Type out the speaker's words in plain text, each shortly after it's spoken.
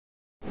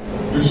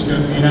Gusto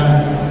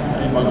kanina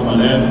ay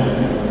pagkamalin.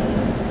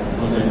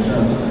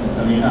 Pasensya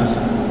kanina.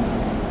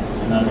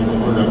 Sinabi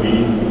ko po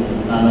gabi,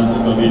 nanan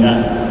ko gabi na,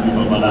 di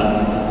ba pala?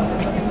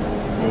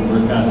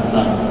 Overcast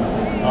lang.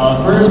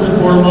 First and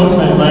foremost,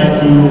 I'd like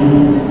to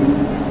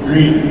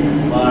greet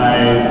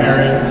my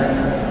parents,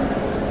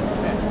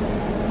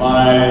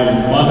 my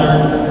mother,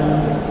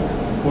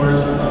 of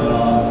course,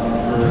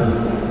 for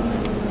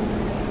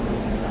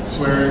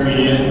swearing me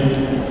in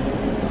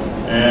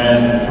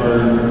and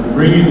for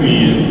bringing me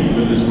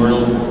into this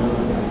world.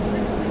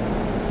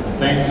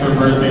 Thanks for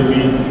birthing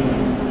me.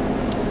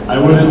 I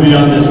wouldn't be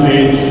on this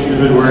stage if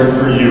it weren't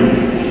for you,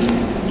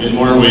 in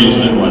more ways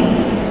than one.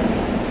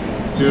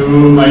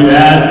 To my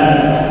dad,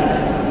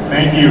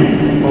 thank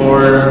you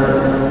for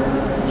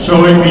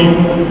showing me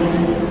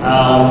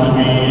how to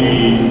be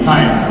a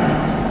kind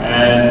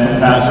and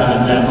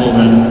compassionate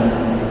gentleman.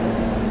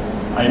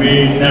 I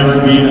may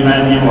never be the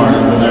man you are,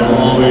 but I will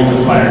always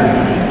aspire to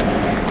be.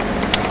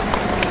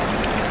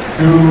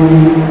 To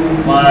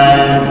my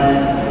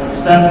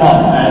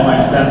stepmom and my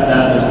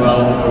stepdad as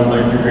well, I would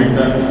like to greet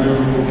them. To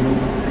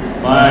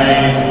my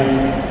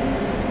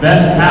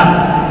best half,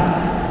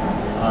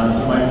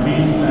 to my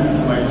peace and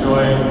to my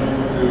joy,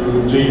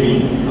 to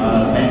Jamie,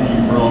 thank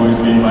you for always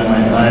being by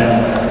my side.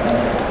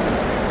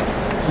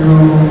 To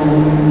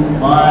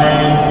my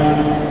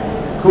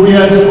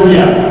Kuya's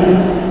Kuya,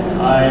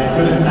 I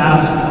couldn't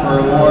ask for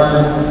a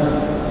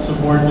more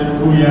supportive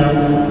Kuya.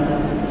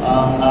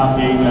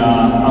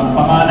 Ang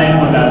panganay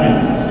mo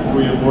namin, si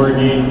Kuya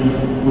Borgie,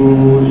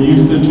 who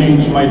used to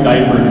change my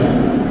diapers,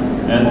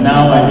 and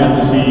now I get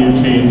to see you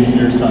change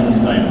your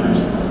son's diapers.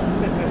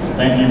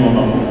 Thank you,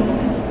 Mama.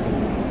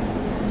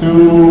 To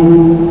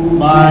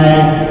my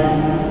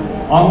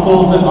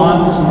uncles and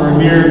aunts who are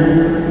here,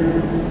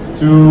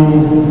 to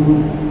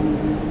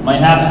my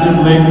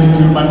half-siblings,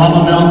 to my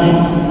Mama Melody,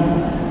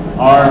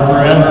 our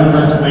forever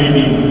First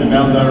Lady,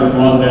 Imelda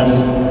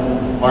Romualdez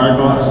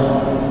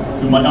Marcos,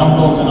 to my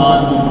uncles and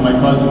aunts, and to my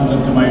cousins,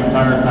 and to my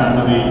entire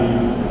family,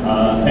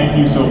 thank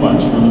you so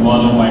much from the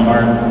bottom of my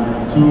heart.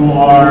 To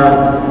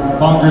our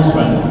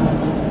congressman,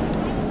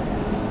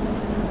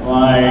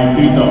 my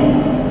tito,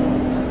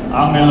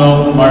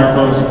 Angelo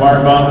Marcos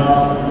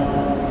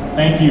Margon,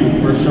 thank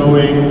you for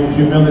showing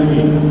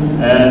humility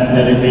and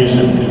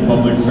dedication in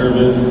public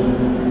service.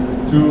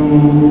 To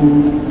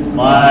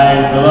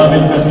my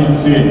beloved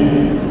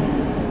Kasinsin,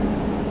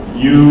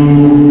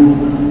 you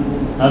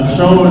have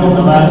shown in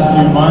the last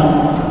few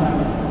months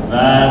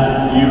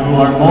that you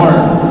are more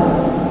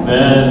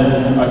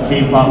than a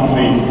K-pop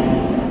face.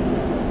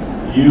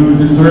 You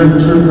deserve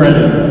true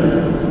credit.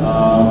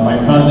 My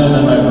cousin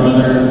and my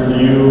brother,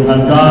 you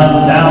have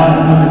gone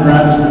down to the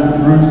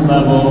grassroots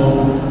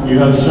level. You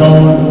have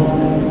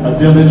shown a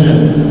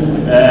diligence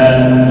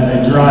and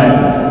a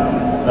drive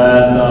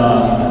that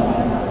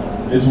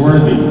is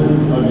worthy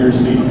of your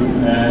seat,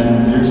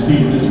 and your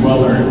seat is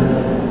well earned.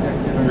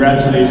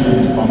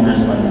 Congratulations,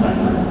 Congressman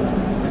Sandberg.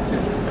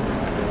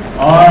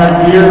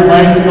 Our dear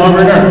Vice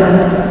Governor,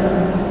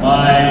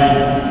 my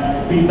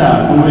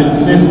tita, who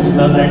insists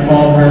that I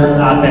call her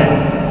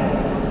Ate.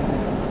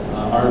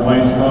 Our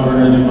Vice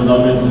Governor, the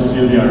beloved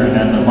Cecilia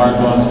Hernanda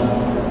Marcos.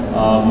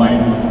 My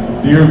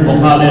dear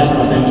Bocales,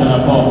 pasensya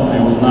na po, I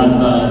will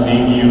not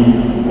name you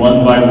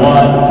one by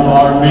one. To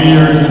our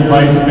mayors and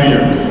vice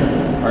mayors,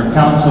 our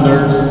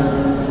councilors,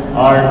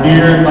 our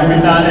dear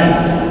kapitanes,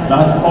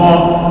 lahat po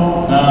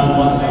ng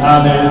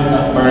konsehales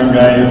at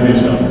barangay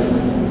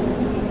officials.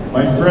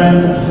 My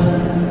friend,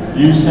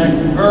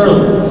 Yusek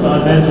Earl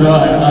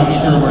Saavedra, I'm not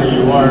sure where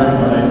you are,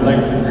 but I'd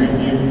like to greet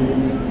you.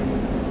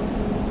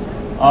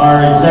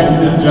 Our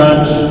Executive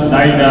Judge,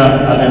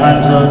 Naida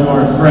Alejandro, to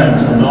our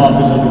friends from the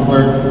Office of the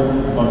Clerk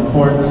of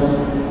Courts,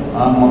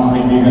 ang mga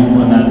kaibigan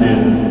po natin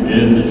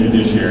in the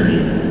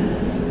judiciary.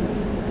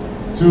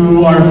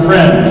 To our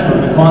friends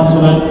from the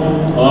Consulate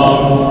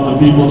of the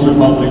People's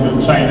Republic of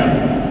China,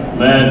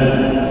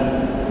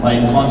 led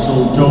by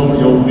Consul Zhou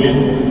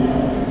Yobin,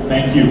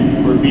 thank you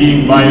for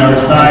being by our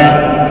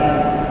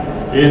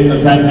side in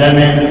the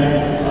pandemic.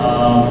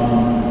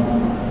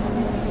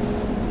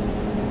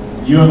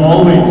 You have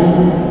always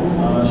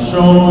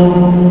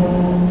shown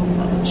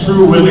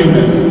true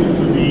willingness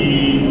to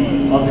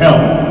be of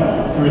help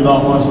to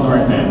Ilocos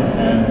Norte,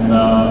 and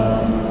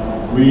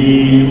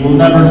we will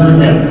never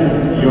forget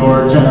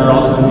your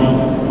generosity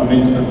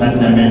amidst the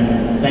pandemic.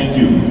 Thank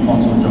you,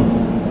 Consul Zhou.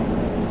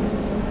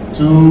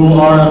 To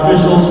our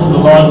officials from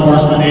the law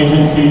enforcement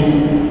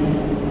agencies,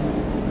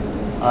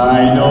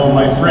 I know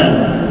my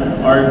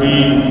friend, RD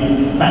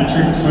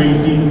Patrick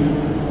Swayze,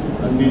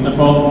 nandito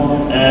po,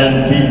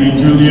 and PD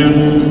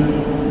Julius.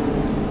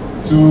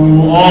 To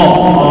all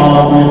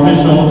of the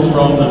officials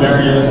from the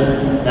various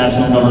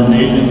national government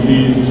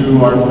agencies, to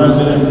our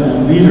presidents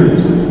and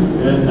leaders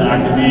in the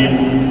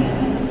academe,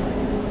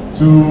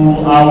 to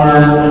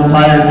our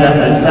entire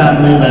DepEd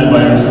family led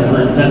by our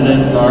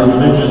superintendents, our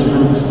religious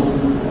groups,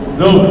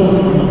 those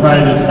from the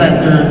private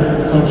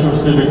sector, social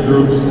civic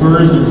groups,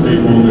 tourism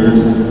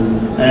stakeholders,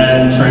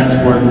 and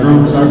transport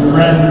groups, our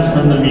friends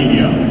from the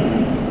media,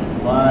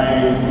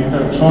 my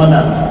Senator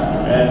Chona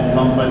and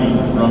company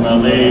from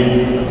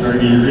LA,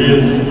 Attorney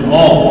Riz, to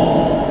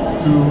all,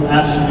 to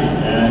Ashley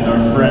and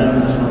our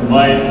friends from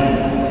Vice,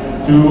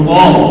 to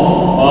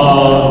all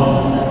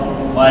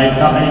of my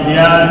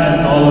kakaibigan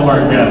and to all of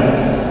our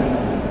guests.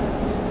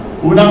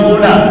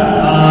 Unang-una,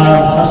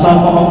 sa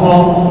sopa ko po,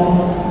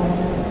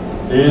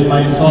 in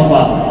my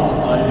sopa,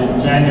 in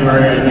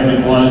January I think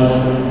it was,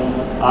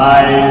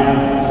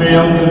 I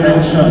failed to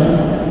mention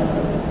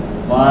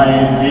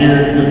my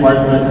dear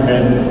department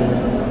heads.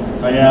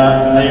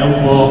 Kaya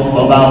ngayon po,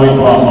 babawi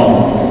po ako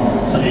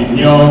sa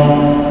inyo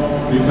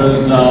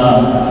because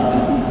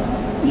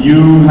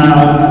you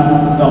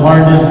have the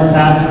hardest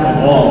task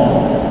of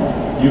all.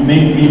 You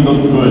make me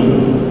look good.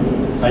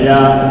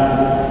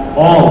 Kaya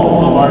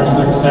all of our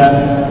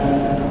success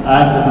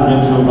at the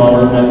provincial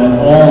government and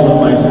all of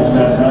my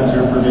success as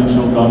your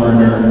provincial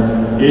governor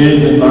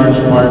is in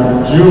large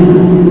part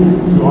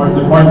due to our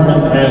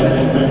department heads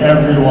and to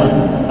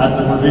everyone at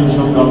the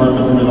provincial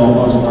government of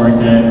Ilocos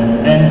Norte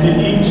and to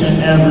each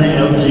and every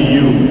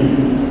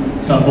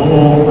LGU sa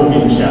buong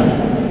probinsya.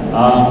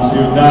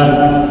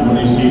 Siyudad,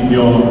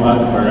 munisipyo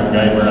at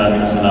barangay,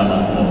 maraming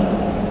salamat po.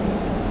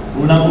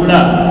 Unang-una,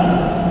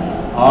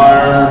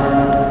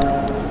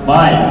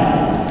 my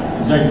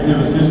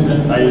Executive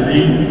Assistant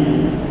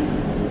Irene,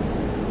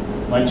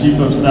 my Chief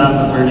of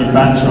Staff Attorney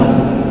Pancho,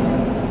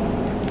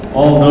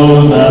 all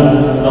those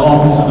at the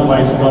Office of the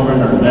Vice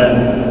Governor,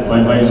 led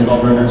by Vice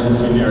Governor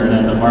Cecilia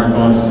Hernanda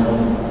Marcos,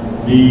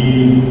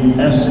 the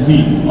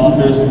SP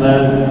Office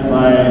led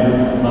by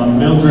Ma'am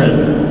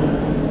Mildred,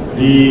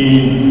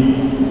 the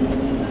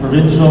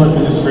Provincial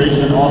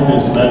Administration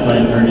Office led by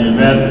Attorney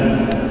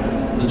Yvette,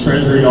 the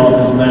Treasury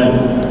Office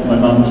led by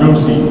Ma'am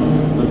Josie,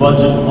 the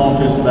Budget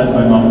Office led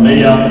by Ma'am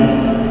Leia,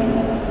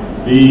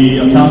 the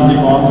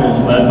Accounting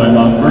Office led by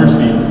Ma'am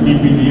Mercy,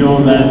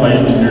 PPDO led by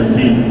Engineer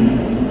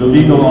Pete, the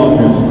Legal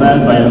Office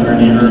led by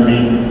Attorney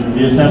Hermie,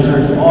 the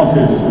Assessor's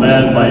Office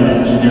led by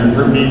Engineer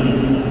Hermie,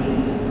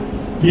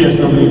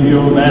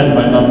 PSWPO led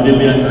by Ma'am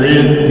Lillian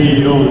Reid,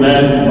 PEO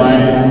led by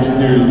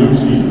Engineer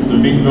Lucy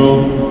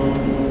Domingo,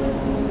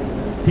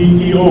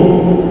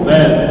 PTO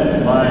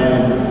led by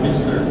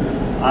Mr.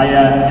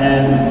 Ayan,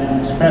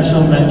 and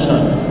special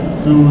mention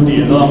to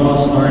the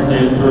Ilocos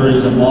Norte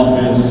Tourism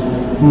Office,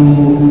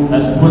 who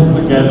has put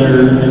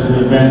together this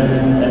event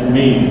and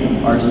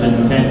made our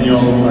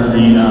Centennial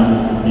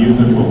Arena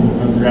beautiful.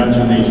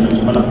 Congratulations.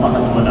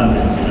 Palakpakan po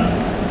natin sila.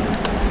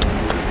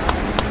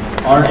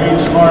 Our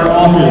HR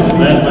Office,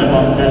 led by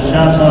Ma'am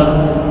Feshason,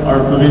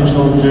 our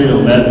Provincial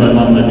Jail, led by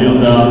Ma'am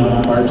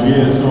Madilda, our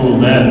GSO,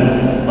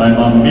 led by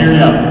Ma'am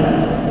Miriam,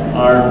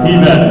 our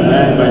PVET,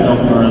 led by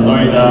Dr.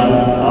 Aloyda,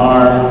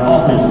 our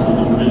Office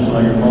of the Provincial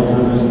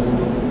Agriculturalist,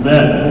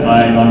 led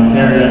by Ma'am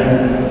Karen,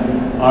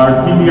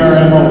 our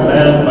PDRMO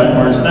led by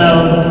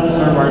Marcel,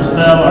 Sir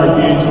Marcel, our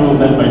PHO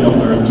led by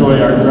Dr. Joy,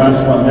 our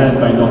GRASPA led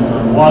by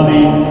Dr.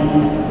 Wally,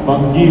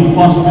 Bangi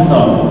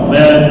Hospital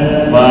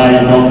led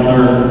by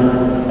Dr.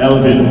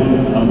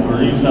 Elvin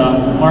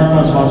Alcorisa,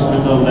 Marcos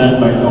Hospital led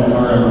by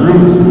Dr.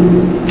 Ruth,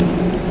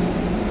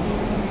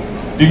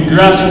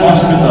 Digras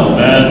Hospital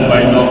led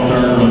by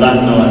Dr.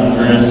 Rolando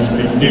Andres,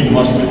 Victim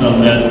Hospital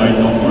led by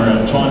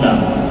Dr.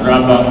 Chona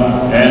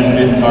Rabang, and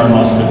Vintar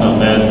Hospital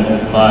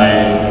led by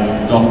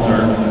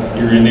Dr.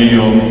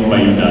 Ireneo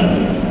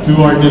Bayudan. To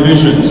our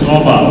divisions,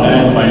 OBA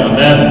led by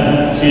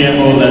Alem,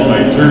 CMO led by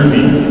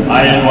Jervy,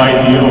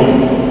 INYDO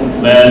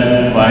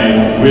led by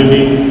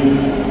Willie,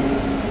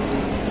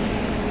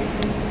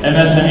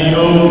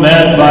 MSMEO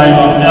led by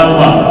Ma'am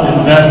Elba,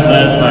 Invest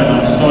led by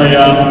Ma'am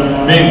Soya,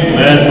 Bing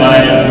led by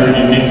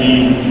Attorney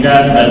Nikki,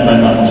 GAD led by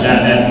Ma'am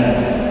Janet,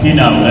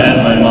 PINA led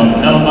by Ma'am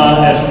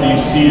Elma,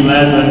 SDC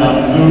led by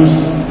Ma'am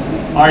Luz,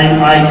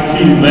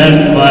 RIT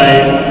led by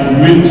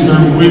Sir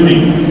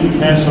Willie,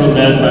 PESO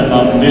led by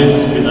Ma'am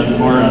Liz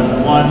Pinagor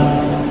Antoine,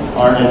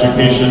 our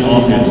Education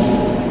Office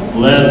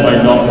led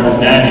by Dr.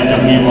 Danny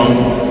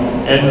Camibog,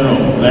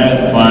 ENRO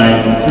led by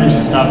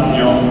Chris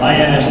Tapio,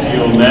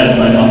 INSTO led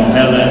by Ma'am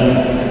Helen,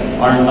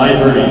 our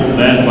Library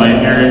led by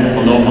Eric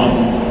Coloma,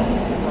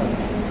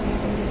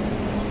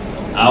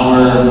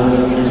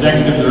 our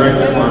Executive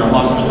Director for our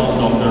hospitals,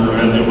 Dr.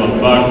 Roelio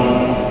Bagbag,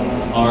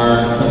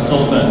 our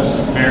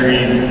consultants,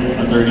 Mary,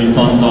 Attorney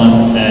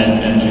Tonton,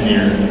 and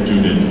Engineer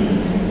Judith.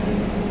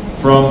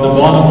 From the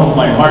bottom of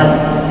my heart,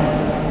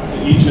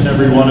 to each and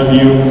every one of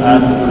you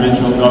at the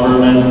provincial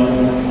government,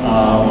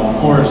 of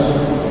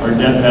course, our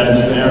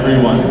deathheads to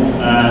everyone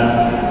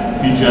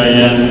at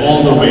PGIN,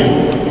 all the way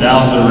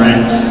down the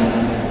ranks.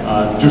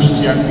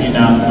 Just yak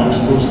pina,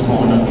 taus-puso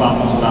po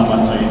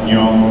nagpapasalamat sa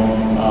inyo.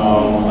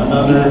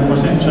 Another,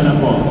 pasensya na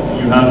po,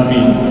 you have me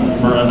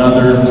for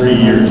another 3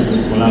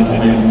 years. Wala po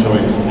kayong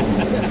choice.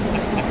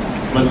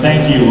 But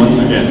thank you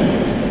once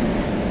again.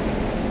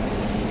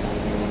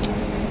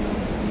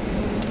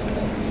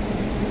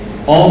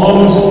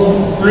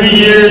 Almost 3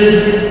 years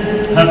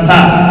have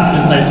passed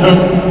since I took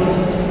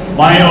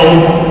my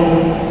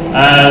oath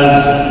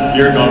as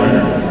your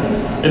governor.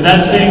 In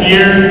that same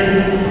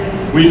year,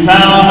 we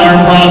found our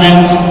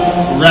province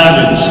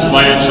ravaged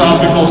by a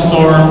tropical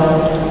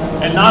storm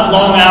And not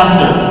long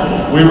after,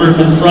 we were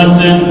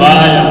confronted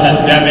by a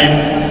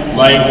pandemic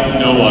like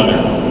no other.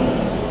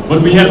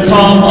 But we have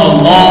come a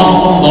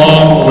long,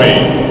 long way.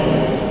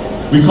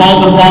 We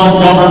called upon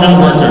government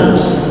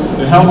workers,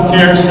 the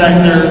healthcare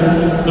sector,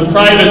 the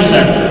private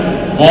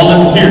sector,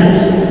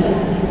 volunteers,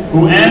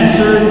 who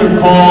answered the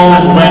call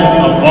and went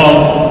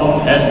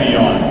above and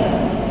beyond.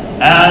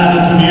 As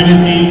a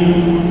community,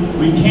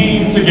 we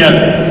came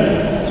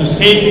together to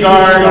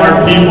safeguard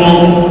our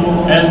people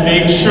and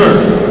make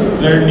sure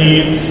their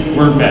needs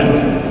were met.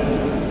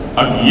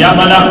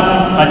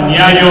 Agyamanak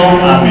kanyayo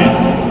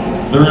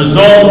amin. The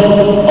result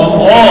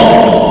of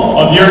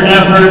all of your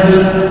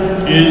efforts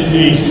is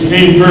a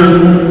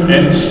safer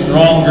and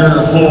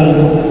stronger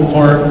home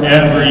for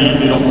every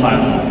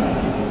Ilocano.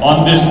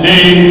 On this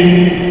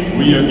day,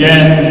 we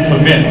again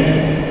commit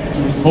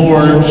to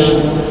forge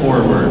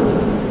forward.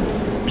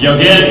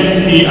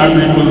 Biyagen ti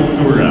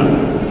agrikultura.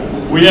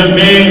 We have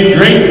made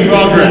great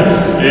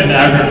progress in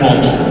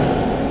agriculture.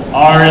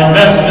 Our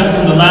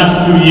investments in the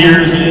last 2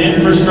 years in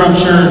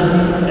infrastructure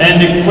and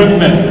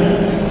equipment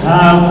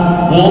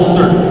have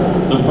bolstered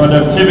the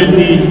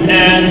productivity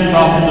and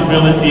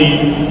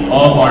profitability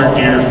of our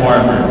dear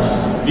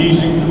farmers.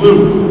 These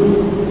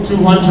include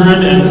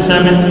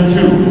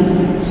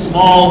 272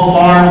 small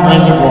farm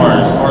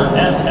reservoirs, or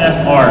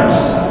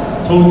SFRs,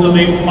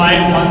 totaling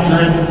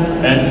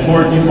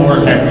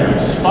 544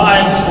 hectares,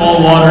 5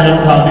 small water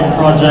impounding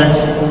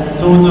projects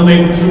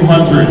totaling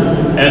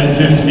 215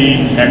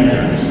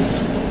 hectares,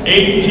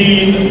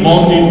 18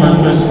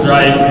 multi-purpose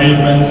dry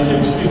pavements,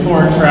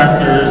 64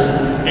 tractors,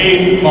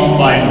 8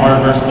 combine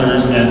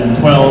harvesters, and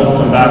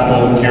 12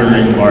 tobacco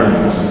curing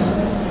barns.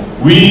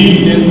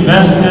 We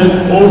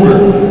invested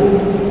over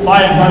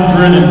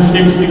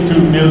 562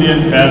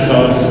 million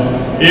pesos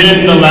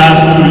in the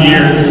last 2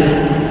 years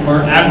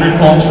for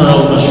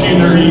agricultural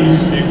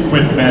machineries,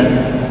 equipment,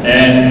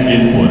 and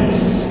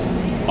inputs.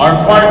 Our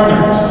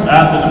partners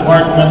at the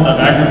Department of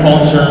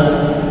Agriculture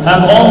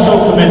have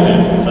also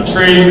committed a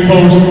trading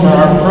post for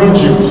our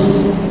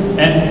produce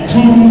and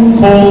 2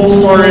 cold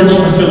storage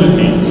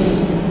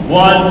facilities,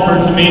 1 for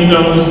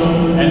tomatoes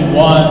and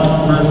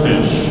 1 for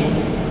fish.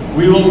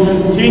 We will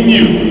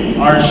continue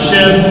our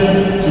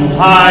shift to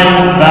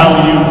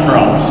high-value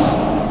crops,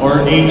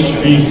 or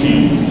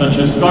HVCs, such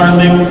as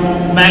garlic,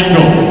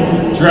 mango,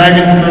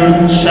 dragon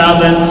fruit,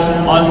 shallots,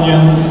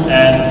 onions,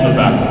 and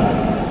tobacco.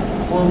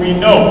 For we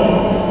know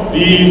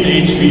these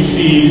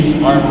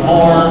HVCs are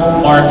more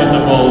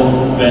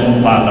marketable than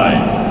palay.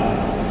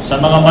 Sa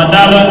mga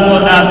manawan po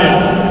natin,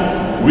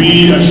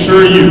 we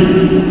assure you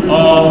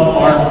of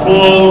our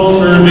full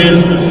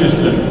service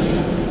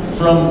assistance,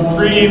 from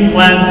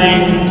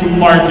pre-planting to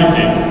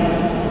marketing,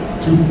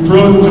 to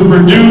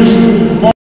produce